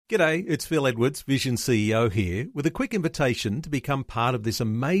G'day, it's Phil Edwards, Vision CEO here, with a quick invitation to become part of this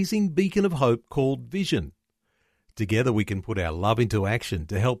amazing beacon of hope called Vision. Together we can put our love into action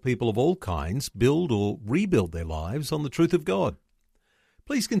to help people of all kinds build or rebuild their lives on the truth of God.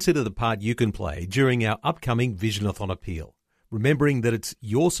 Please consider the part you can play during our upcoming Visionathon appeal, remembering that it's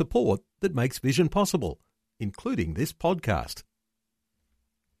your support that makes Vision possible, including this podcast.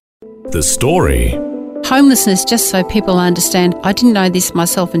 The story. Homelessness, just so people understand, I didn't know this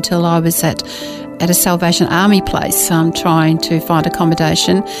myself until I was at a Salvation Army place trying to find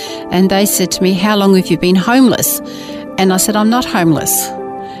accommodation, and they said to me, "How long have you been homeless?" And I said, "I'm not homeless."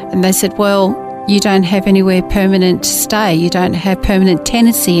 And they said, "Well, you don't have anywhere permanent to stay. You don't have permanent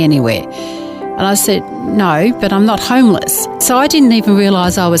tenancy anywhere." And I said, "No, but I'm not homeless." So I didn't even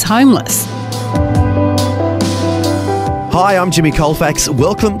realise I was homeless. Hi, I'm Jimmy Colfax.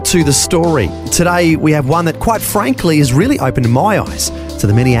 Welcome to The Story. Today we have one that, quite frankly, has really opened my eyes to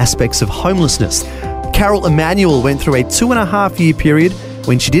the many aspects of homelessness. Carol Emanuel went through a 2.5-year period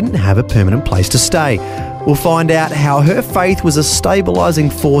when she didn't have a permanent place to stay. We'll find out how her faith was a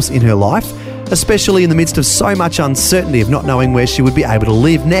stabilising force in her life, especially in the midst of so much uncertainty of not knowing where she would be able to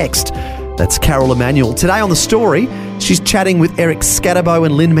live next. That's Carol Emanuel. Today on The Story, she's chatting with Eric Scatterbo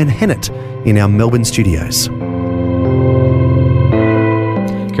and Lynn Manhennett in our Melbourne studios.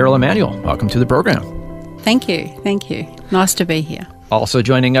 Carol Emanuel, welcome to the program. Thank you. Nice to be here. Also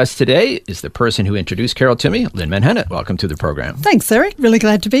joining us today is the person who introduced Carol to me, Lynn Manhennett. Welcome to the program. Thanks, Eric. Really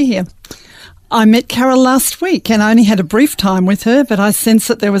glad to be here. I met Carol last week and I only had a brief time with her, but I sense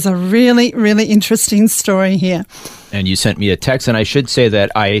that there was a really, really interesting story here. And you sent me a text, and I should say that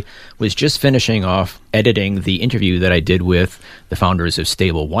I was just finishing off editing the interview that I did with the founders of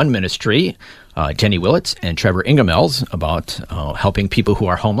Stable One Ministry, Jenny Willits and Trevor Ingemels, about helping people who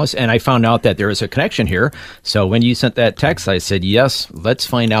are homeless. And I found out that there is a connection here. So when you sent that text, I said, yes, let's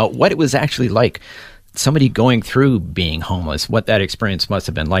find out what it was actually like. Somebody going through being homeless, what that experience must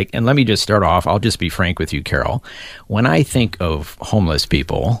have been like. And let me just start off. I'll just be frank with you, Carol. When I think of homeless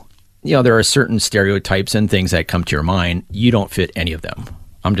people, you know, there are certain stereotypes and things that come to your mind. You don't fit any of them.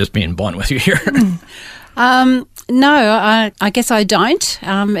 I'm just being blunt with you here. No, I guess I don't.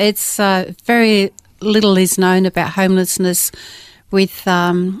 It's very little is known about homelessness with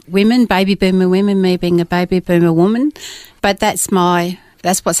women, baby boomer women, me being a baby boomer woman. But that's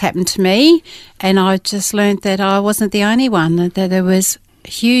what's happened to me. And I just learned that I wasn't the only one, that there was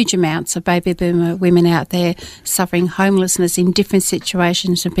huge amounts of baby boomer women out there suffering homelessness in different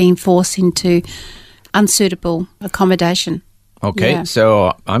situations and being forced into unsuitable accommodation. Okay, yeah.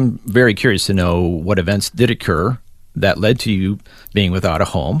 So I'm very curious to know what events did occur that led to you being without a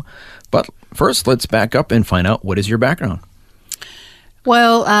home. But first, let's back up and find out what is your background.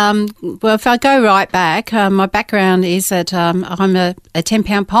 Well, if I go right back, my background is that I'm a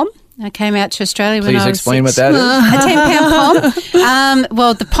 10-pound pom. I came out to Australia when I was 6. Please explain what that is. A 10-pound pom.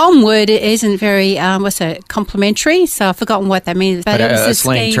 Well, the pom word isn't very, complimentary, so I've forgotten what that means. But it was a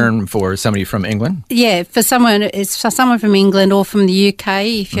slang term for somebody from England? Yeah, for someone from England or from the UK,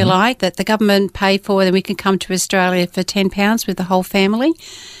 if you like, that the government paid for, then we can come to Australia for £10 with the whole family.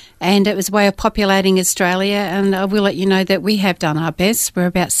 And it was a way of populating Australia. And I will let you know that we have done our best. We're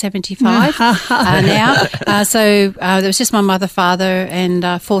about 75 now. So there was just my mother, father,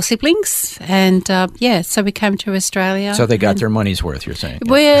 and 4 siblings. And, so we came to Australia. So they got their money's worth, you're saying?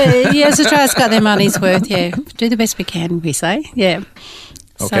 Yes, Australia's got their money's worth, yeah. Do the best we can, we say, yeah.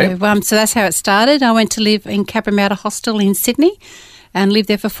 Okay. So that's how it started. I went to live in Cabramatta Hostel in Sydney and lived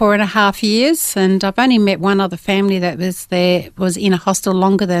there for 4.5 years. And I've only met one other family that was in a hostel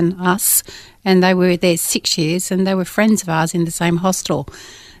longer than us, and they were there 6 years, and they were friends of ours in the same hostel.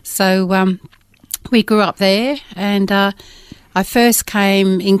 So we grew up there, and I first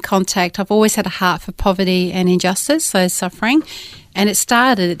came in contact. I've always had a heart for poverty and injustice, so suffering. And it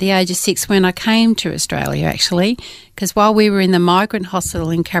started at the age of 6 when I came to Australia, actually, because while we were in the migrant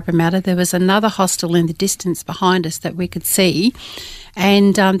hostel in Cabramatta, there was another hostel in the distance behind us that we could see.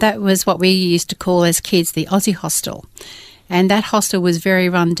 And that was what we used to call as kids the Aussie hostel. And that hostel was very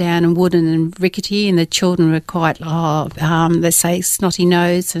run down and wooden and rickety, and the children were quite, let's say,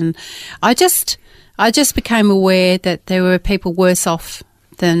 snotty-nosed. And I just became aware that there were people worse off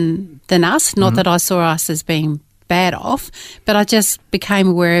than us. Not that I saw us as being bad off, but I just became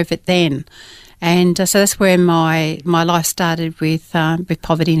aware of it then. And so that's where my life started with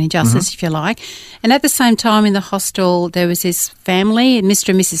poverty and injustice, if you like. And at the same time in the hostel, there was this family, Mr.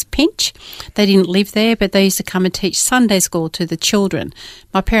 and Mrs. Pinch. They didn't live there, but they used to come and teach Sunday school to the children.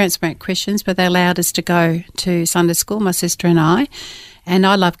 My parents weren't Christians, but they allowed us to go to Sunday school, my sister and I. And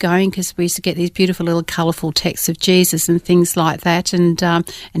I love going because we used to get these beautiful little colourful texts of Jesus and things like that. And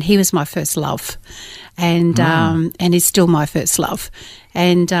he was my first love, and he's still my first love.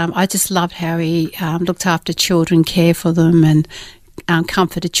 And I just loved how he looked after children, care for them, and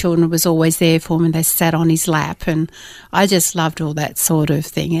comforted children, was always there for them, and they sat on his lap. And I just loved all that sort of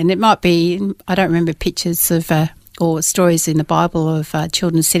thing. And it might be, I don't remember pictures of or stories in the Bible of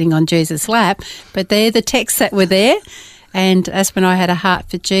children sitting on Jesus' lap, but they're the texts that were there. And that's when I had a heart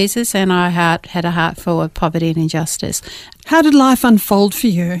for Jesus, and I had a heart for poverty and injustice. How did life unfold for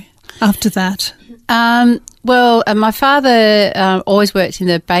you after that? My father always worked in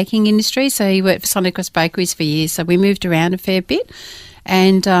the baking industry, so he worked for Sunday Cross Bakeries for years, so we moved around a fair bit.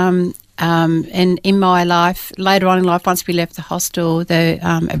 And in my life, later on in life, once we left the hostel, the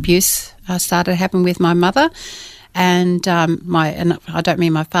abuse started happening with my mother. And I don't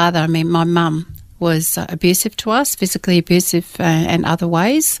mean my father, I mean my mum was abusive to us, physically abusive and other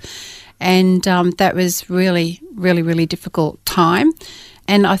ways. And that was really, really, really difficult time.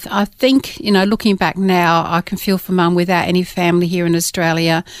 And I think, looking back now, I can feel for Mum without any family here in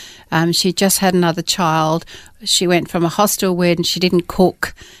Australia. She just had another child. She went from a hostel where she didn't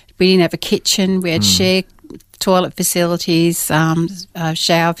cook. We didn't have a kitchen. We had shared toilet facilities,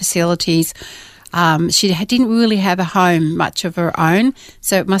 shower facilities. She didn't really have a home much of her own,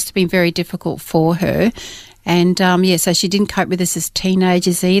 so it must have been very difficult for her. And, so she didn't cope with us as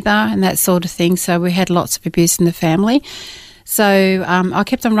teenagers either and that sort of thing, so we had lots of abuse in the family. So I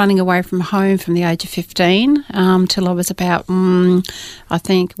kept on running away from home from the age of 15 till I was about,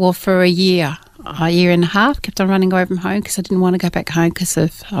 for a year and a half, kept on running away from home because I didn't want to go back home because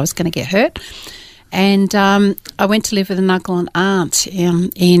I was going to get hurt. And I went to live with an uncle and aunt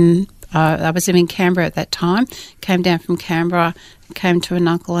I was living in Canberra at that time, came down from Canberra, came to an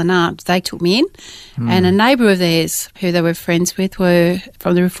uncle and aunt. They took me in, and a neighbour of theirs who they were friends with were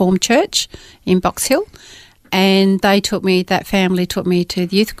from the Reformed Church in Box Hill, and that family took me to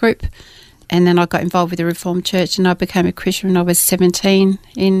the youth group, and then I got involved with the Reformed Church, and I became a Christian when I was 17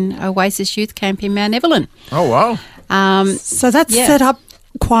 in Oasis Youth Camp in Mount Evelyn. Oh, wow. So that's set up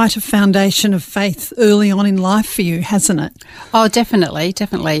quite a foundation of faith early on in life for you, hasn't it? Oh, definitely.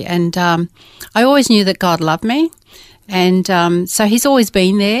 And I always knew that God loved me, and so he's always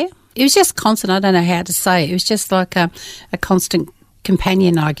been there. It was just constant. I don't know how to say it. It was just like a constant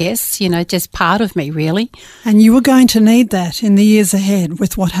companion, I guess, just part of me, really. And you were going to need that in the years ahead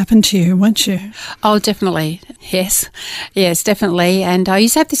with what happened to you, weren't you? Oh, definitely. Yes, definitely. And I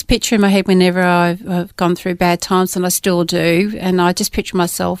used to have this picture in my head whenever I've gone through bad times, and I still do, and I just picture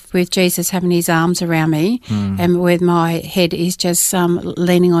myself with Jesus having his arms around me and where my head is just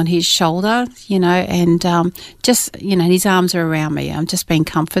leaning on his shoulder, and his arms are around me. I'm just being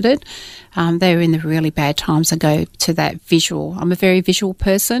comforted. They were in the really bad times. I go to that visual. I'm a very visual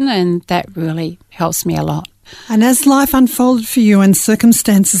person, and that really helps me a lot. And as life unfolded for you and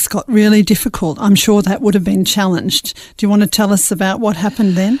circumstances got really difficult, I'm sure that would have been challenged. Do you want to tell us about what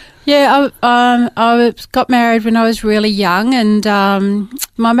happened then? Yeah, I got married when I was really young, and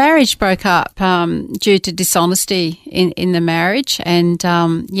my marriage broke up due to dishonesty in the marriage, and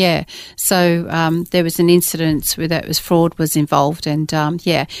so there was an incident where that was fraud was involved, and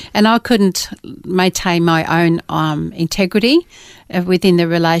and I couldn't maintain my own integrity within the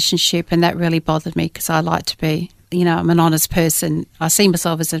relationship, and that really bothered me because I like to be. I'm an honest person. I see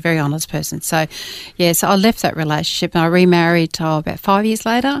myself as a very honest person. So I left that relationship and I remarried about 5 years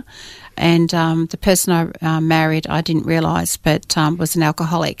later. And the person I married, I didn't realise, but was an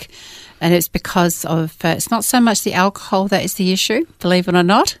alcoholic. And it's because of, it's not so much the alcohol that is the issue, believe it or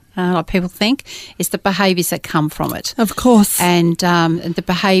not, like people think. It's the behaviours that come from it. Of course. And the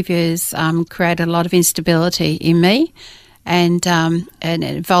behaviours created a lot of instability in me, and it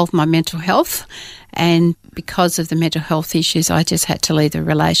involved my mental health. And because of the mental health issues, I just had to leave the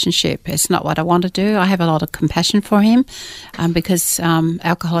relationship. It's not what I want to do. I have a lot of compassion for him because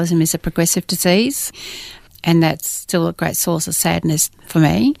alcoholism is a progressive disease, and that's still a great source of sadness for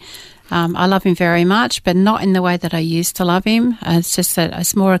me. I love him very much, but not in the way that I used to love him. It's just that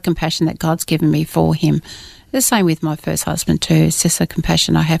it's more a compassion that God's given me for him. The same with my first husband too. It's just a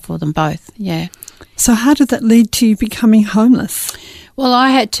compassion I have for them both, yeah. So how did that lead to you becoming homeless? Well,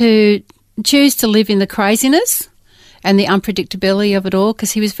 I had to choose to live in the craziness and the unpredictability of it all,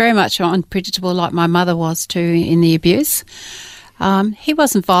 because he was very much unpredictable like my mother was too in the abuse. He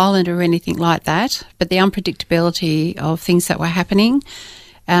wasn't violent or anything like that, but the unpredictability of things that were happening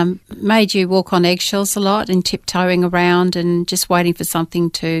made you walk on eggshells a lot and tiptoeing around and just waiting for something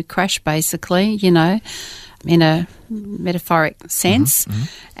to crash, basically, in a metaphoric sense.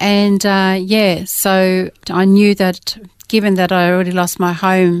 And, so I knew that given that I already lost my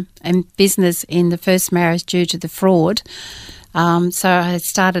home and business in the first marriage due to the fraud. So I had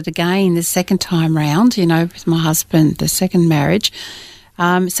started again the second time round, with my husband, the second marriage.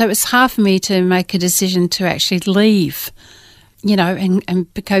 So it was hard for me to make a decision to actually leave, and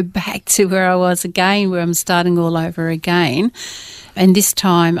go back to where I was again, where I'm starting all over again. And this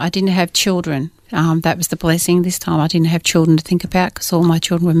time I didn't have children. That was the blessing. This time I didn't have children to think about because all my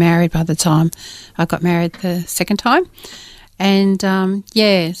children were married by the time I got married the second time. And,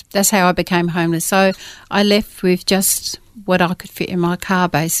 that's how I became homeless. So I left with just what I could fit in my car,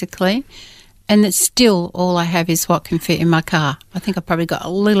 basically. And it's still all I have is what can fit in my car. I think I've probably got a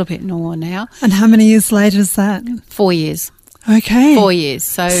little bit more now. And how many years later is that? 4 years. Okay. 4 years.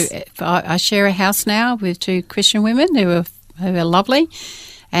 So I share a house now with 2 Christian women who are lovely.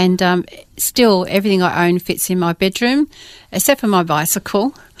 And still everything I own fits in my bedroom, except for my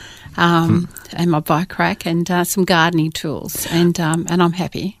bicycle and my bike rack and some gardening tools. And I'm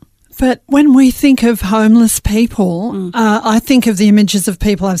happy. But when we think of homeless people, I think of the images of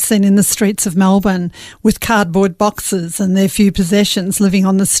people I've seen in the streets of Melbourne with cardboard boxes and their few possessions living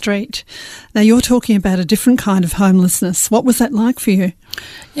on the street. Now, you're talking about a different kind of homelessness. What was that like for you?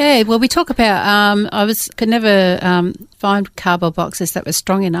 Yeah, well, we talk about I could never find cardboard boxes that were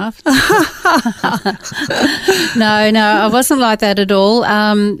strong enough. No, I wasn't like that at all.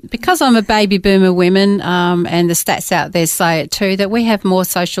 Because I'm a baby boomer woman, and the stats out there say it too, that we have more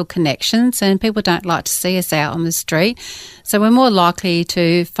social connections and people don't like to see us out on the street. So we're more likely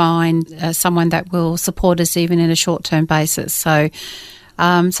to find someone that will support us even in a short-term basis. So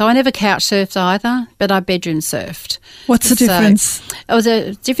I never couch surfed either, but I bedroom surfed. What's the difference?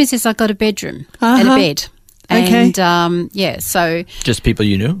 The difference is I got a bedroom and a bed. Okay. And, so... Just people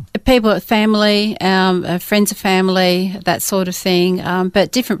you knew? People, family, friends of family, that sort of thing,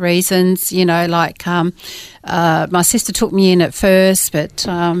 but different reasons, my sister took me in at first, but,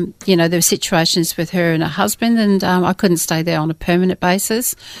 there were situations with her and her husband, and I couldn't stay there on a permanent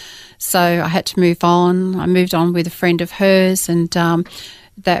basis. So I had to move on. I moved on with a friend of hers, and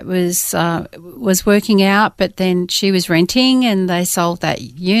that was working out, but then she was renting and they sold that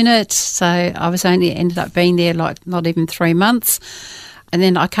unit. So I ended up being there like not even 3 months. And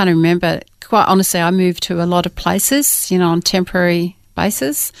then I can't remember, quite honestly, I moved to a lot of places, on temporary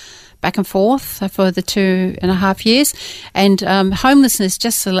basis, back and forth for the 2.5 years. And homelessness,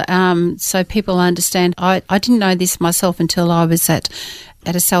 just so people understand, I didn't know this myself until I was at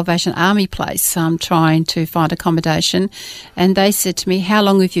a Salvation Army place trying to find accommodation. And they said to me, "How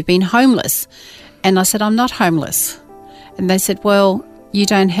long have you been homeless?" And I said, "I'm not homeless." And they said, "Well, you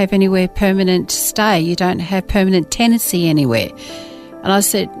don't have anywhere permanent to stay. You don't have permanent tenancy anywhere." And I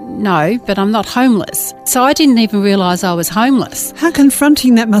said, "No, but I'm not homeless." So I didn't even realise I was homeless. How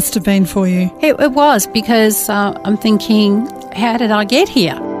confronting that must have been for you. It was, because I'm thinking, how did I get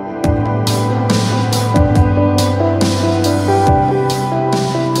here?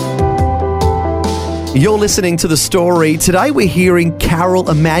 You're listening to The Story. Today we're hearing Carol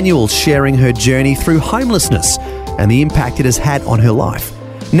Emanuel sharing her journey through homelessness and the impact it has had on her life.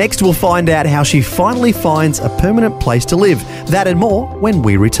 Next, we'll find out how she finally finds a permanent place to live. That and more when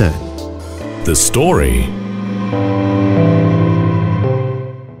we return. The Story.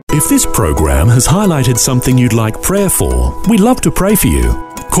 If this program has highlighted something you'd like prayer for, we'd love to pray for you.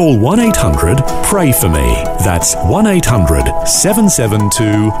 Call 1-800-PRAY-FOR-ME. That's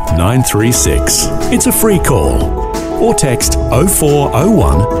 1-800-772-936. It's a free call. Or text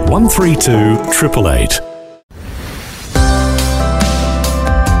 0401 132 888.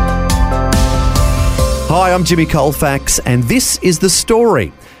 Hi, I'm Jimmy Colfax, and this is The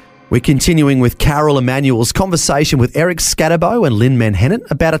Story. We're continuing with Carol Emanuel's conversation with Eric Scatterbo and Lynn Manhattan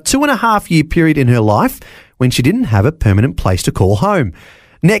about a 2.5-year period in her life when she didn't have a permanent place to call home.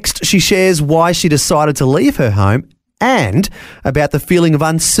 Next, she shares why she decided to leave her home and about the feeling of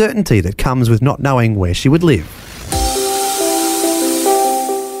uncertainty that comes with not knowing where she would live.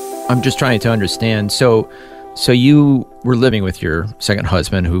 I'm just trying to understand. So you were living with your second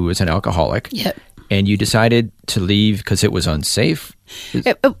husband, who was an alcoholic. Yep. And you decided to leave because it was unsafe?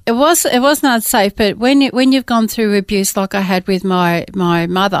 It was not safe, but when you've gone through abuse like I had with my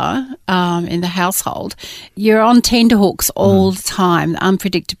mother in the household, you're on tenterhooks all the time,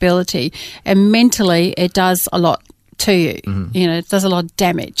 unpredictability, and mentally it does a lot to you. It does a lot of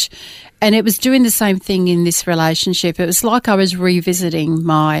damage. And it was doing the same thing in this relationship. It was like I was revisiting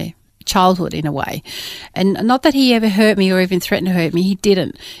my childhood in a way. And not that he ever hurt me or even threatened to hurt me. He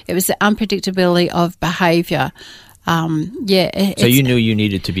didn't. It was the unpredictability of behaviour. So you knew you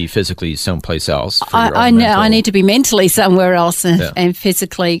needed to be physically someplace else. I need to be mentally somewhere else and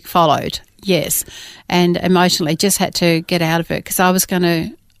physically followed. yes, and emotionally just had to get out of it because I was going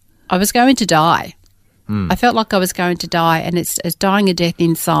to die. I felt like I was going to die, and it's dying a death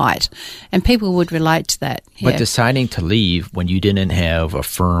inside, and people would relate to that. But deciding to leave when you didn't have a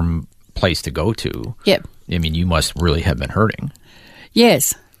firm place to go to, yep. I mean, you must really have been hurting.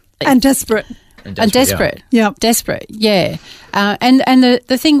 Yes. And desperate. Desperate. Yeah. Desperate, yeah. And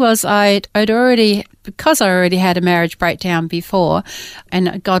the thing was I'd already, because I already had a marriage breakdown before,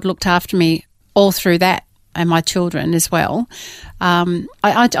 and God looked after me all through that, and my children as well,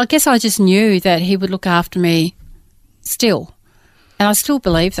 I guess I just knew that he would look after me still. And I still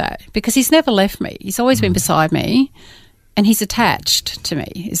believe that because he's never left me. He's always been beside me, and he's attached to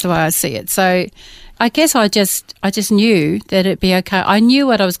me is the way I see it. So I guess I just knew that it'd be okay. I knew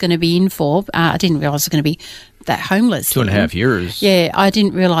what I was going to be in for. I didn't realise I was going to be that homeless. 2.5 years. Yeah, I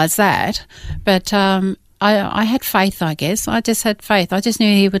didn't realise that. But I had faith, I guess. I just had faith. I just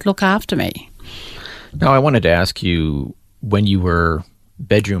knew he would look after me. Now, I wanted to ask you, when you were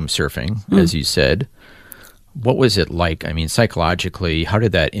bedroom surfing, as you said, what was it like? I mean, psychologically, how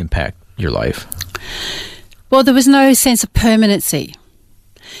did that impact your life? Well, there was no sense of permanency.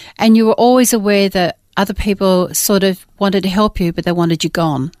 And you were always aware that other people sort of wanted to help you, but they wanted you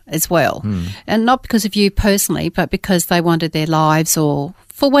gone as well. And not because of you personally, but because they wanted their lives or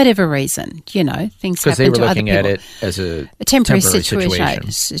for whatever reason, things happen to other people. Because they were looking at it as a temporary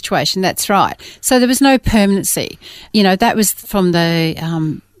situation. That's right. So there was no permanency. That was from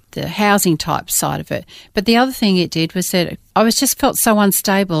the housing type side of it. But the other thing it did was that I just felt so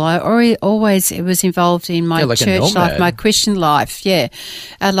unstable. I always was involved in my like church life, my Christian life,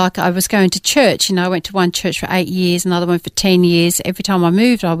 like I was going to church. I went to one church for 8 years, another one for 10 years. Every time I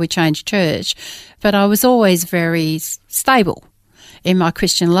moved, I would change church. But I was always very stable in my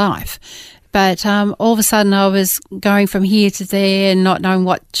Christian life. But all of a sudden I was going from here to there and not knowing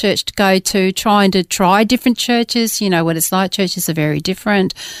what church to go to, trying to try different churches. What it's like. Churches are very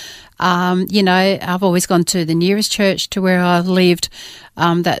different. I've always gone to the nearest church to where I lived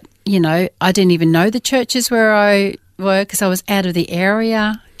I didn't even know the churches where I were because I was out of the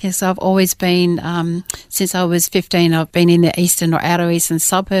area. Because I've always been, since I was 15, I've been in the eastern or outer eastern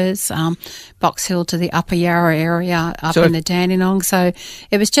suburbs, Box Hill to the Upper Yarra area, up in the Dandenong. So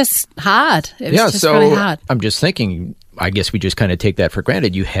it was just hard. It was just really hard. I'm just thinking, I guess we just kind of take that for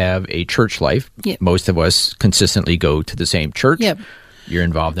granted. You have a church life. Yep. Most of us consistently go to the same church. Yep. You're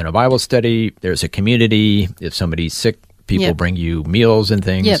involved in a Bible study. There's a community. If somebody's sick, people bring you meals and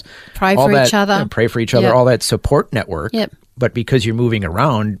things. Yep. Pray for each other. Pray for each other, all that support network. Yep. But because you're moving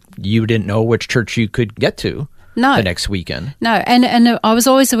around, you didn't know which church you could get to the next weekend. No, and I was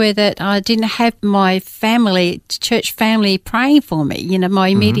always aware that I didn't have my church family praying for me, my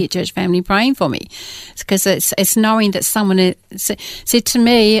immediate church family praying for me. Because it's knowing that someone said to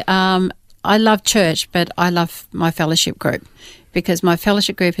me, I love church, but I love my fellowship group. Because my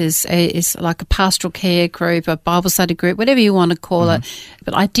fellowship group is like a pastoral care group, a Bible study group, whatever you want to call it.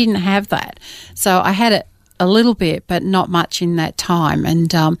 But I didn't have that. So I had it a little bit, but not much in that time.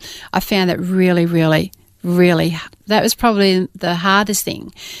 And I found that really, really, really, that was probably the hardest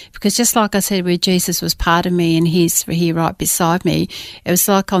thing. Because just like I said, where Jesus was part of me and he's here right beside me, it was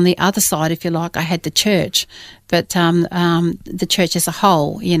like on the other side, if you like, I had the church. But the church as a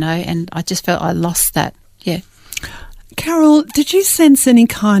whole, and I just felt I lost that, Carol, did you sense any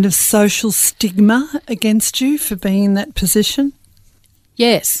kind of social stigma against you for being in that position?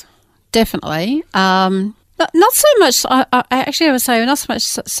 Yes, definitely. Not so much, I would say not so much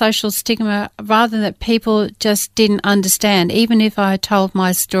social stigma, rather than that people just didn't understand. Even if I told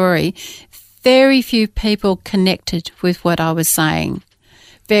my story, very few people connected with what I was saying.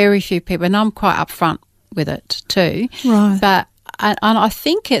 Very few people, and I'm quite upfront with it too. Right. But I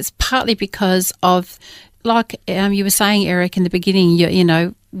think it's partly because of, like you were saying, Eric, in the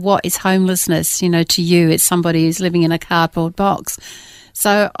beginning, what is homelessness? To you, it's somebody who's living in a cardboard box.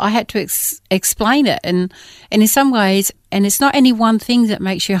 So I had to explain it, and in some ways, and it's not any one thing that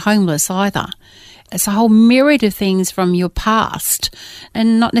makes you homeless either. It's a whole myriad of things from your past,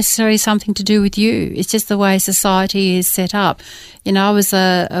 and not necessarily something to do with you. It's just the way society is set up. I was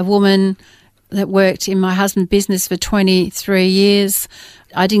a woman that worked in my husband's business for 23 years.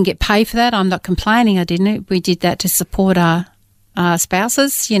 I didn't get paid for that. I'm not complaining. I didn't. We did that to support our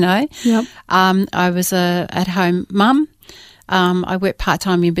spouses, Yep. I was a at-home mum. I worked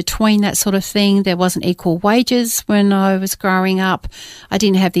part-time in between, that sort of thing. There wasn't equal wages when I was growing up. I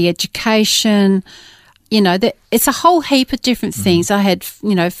didn't have the education. It's a whole heap of different things. I had,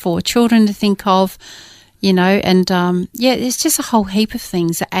 4 children to think of, and it's just a whole heap of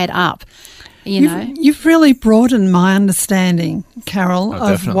things that add up. You've really broadened my understanding, Carol,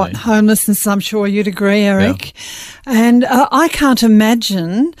 of what homelessness, I'm sure you'd agree, Eric. Yeah. And I can't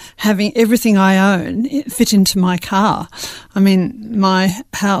imagine having everything I own fit into my car. I mean, my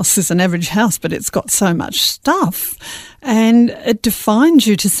house is an average house, but it's got so much stuff. And it defines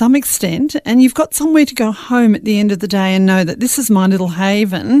you to some extent, and you've got somewhere to go home at the end of the day and know that this is my little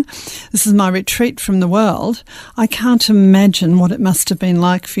haven, this is my retreat from the world. I can't imagine what it must have been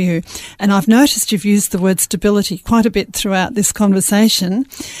like for you. And I've noticed you've used the word stability quite a bit throughout this conversation,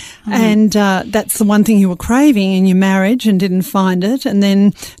 and that's the one thing you were craving in your marriage and didn't find it, and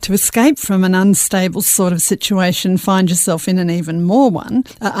then to escape from an unstable sort of situation, find yourself in an even more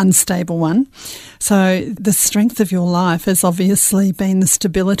unstable one. So the strength of your life has obviously been the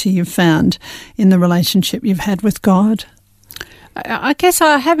stability you've found in the relationship you've had with God. I guess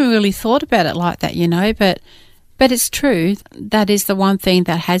I haven't really thought about it like that, but it's true. That is the one thing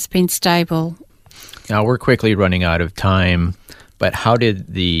that has been stable. Now, we're quickly running out of time, but how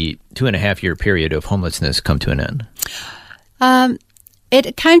did the 2.5-year period of homelessness come to an end?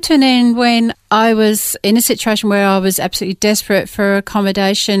 It came to an end when I was in a situation where I was absolutely desperate for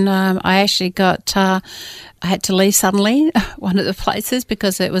accommodation. I actually I had to leave suddenly one of the places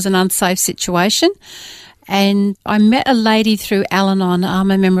because it was an unsafe situation. And I met a lady through Al-Anon.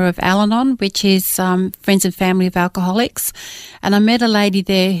 I'm a member of Al-Anon, which is Friends and Family of Alcoholics. And I met a lady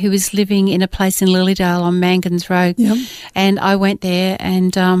there who was living in a place in Lilydale on Mangans Road. Yep. And I went there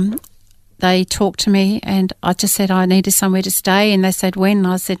and they talked to me, and I just said I needed somewhere to stay, and they said when, and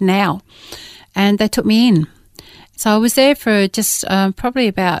I said now. And they took me in. So I was there for just probably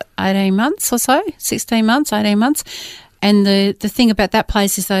about 18 months or so, 16 months, 18 months. And the thing about that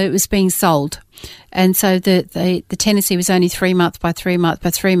place is that it was being sold. And so the tenancy was only 3 months by 3 months by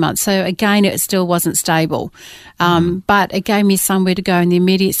 3 months. So again, it still wasn't stable. But it gave me somewhere to go in the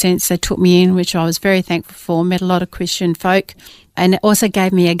immediate sense. They took me in, which I was very thankful for, met a lot of Christian folk. And it also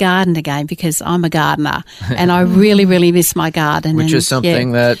gave me a garden again because I'm a gardener and I really, really miss my garden. Which is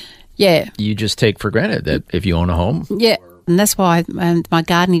something that you just take for granted, that if you own a home. Yeah. And that's why my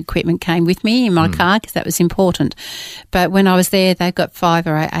gardening equipment came with me in my car, because that was important. But when I was there, they've got 5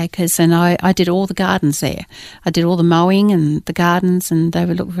 or 8 acres, and I did all the gardens there. I did all the mowing and the gardens, and they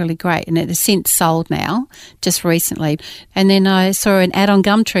would look really great. And it has since sold now, just recently. And then I saw an ad on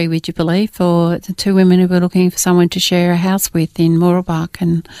Gumtree, would you believe, for the 2 women who were looking for someone to share a house with in Mooroolbark,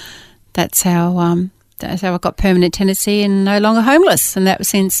 and that's how I got permanent tenancy and no longer homeless. And that was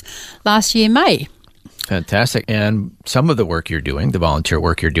since last year, May. Fantastic. And some of the work you're doing, the volunteer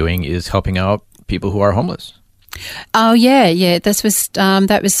work you're doing, is helping out people who are homeless. Oh, yeah.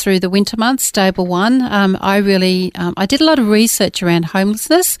 That was through the winter months, Stable One. I did a lot of research around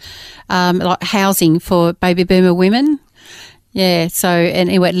homelessness, like housing for baby boomer women. Yeah, so, and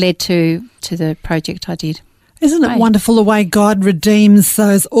it led to the project I did. Isn't it wonderful the way God redeems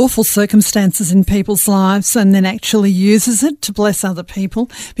those awful circumstances in people's lives and then actually uses it to bless other people?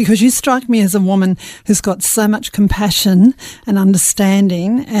 Because you strike me as a woman who's got so much compassion and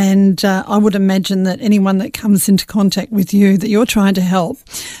understanding, and I would imagine that anyone that comes into contact with you that you're trying to help,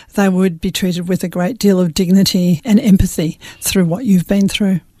 they would be treated with a great deal of dignity and empathy through what you've been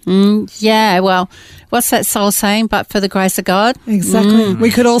through. Yeah, well, what's that soul saying? But for the grace of God. Exactly.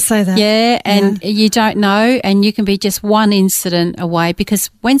 We could all say that. Yeah, and you don't know, and you can be just one incident away, because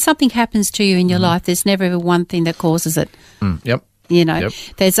when something happens to you in your life, there's never ever one thing that causes it. Yep.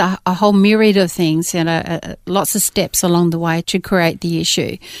 There's a whole myriad of things, lots of steps along the way to create the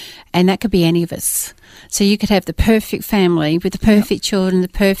issue, and that could be any of us. So you could have the perfect family with the perfect children, the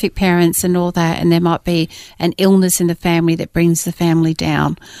perfect parents and all that, and there might be an illness in the family that brings the family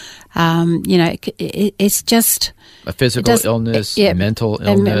down. It's just... A physical illness, mental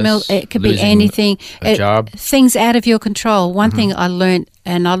illness. It could be anything. A job. Things out of your control. One thing I learnt,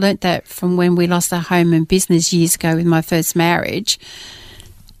 and I learnt that from when we lost our home and business years ago with my first marriage,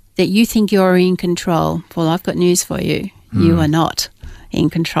 that you think you're in control. Well, I've got news for you. You are not in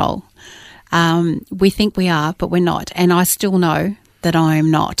control. We think we are, but we're not. And I still know that I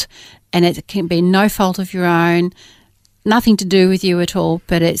am not. And it can be no fault of your own, nothing to do with you at all,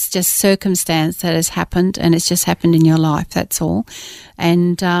 but it's just circumstance that has happened, and it's just happened in your life, that's all.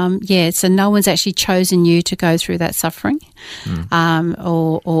 And, so no one's actually chosen you to go through that suffering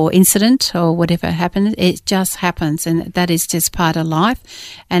or incident or whatever happened. It just happens, and that is just part of life,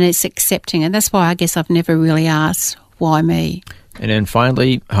 and it's accepting. And that's why I guess I've never really asked, why me? And then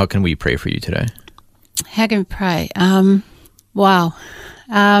finally, how can we pray for you today? How can we pray? Wow.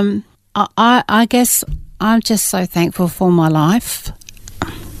 I guess I'm just so thankful for my life.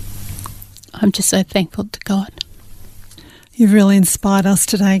 I'm just so thankful to God. You've really inspired us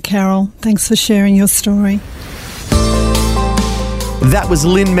today, Carol. Thanks for sharing your story. That was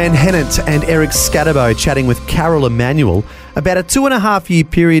Lynn Manhennant and Eric Scatterbo chatting with Carol Emanuel about a 2.5-year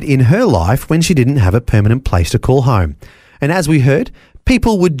period in her life when she didn't have a permanent place to call home. And as we heard,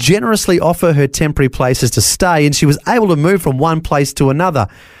 people would generously offer her temporary places to stay, and she was able to move from one place to another.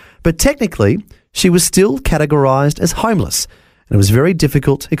 But technically, she was still categorised as homeless, and it was a very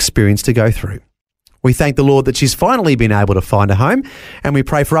difficult experience to go through. We thank the Lord that she's finally been able to find a home, and we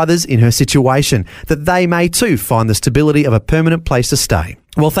pray for others in her situation that they may too find the stability of a permanent place to stay.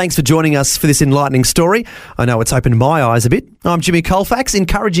 Well, thanks for joining us for this enlightening story. I know it's opened my eyes a bit. I'm Jimmy Colfax,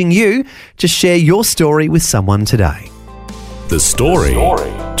 encouraging you to share your story with someone today. The Story.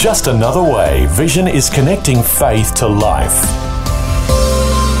 Just another way Vision is connecting faith to life.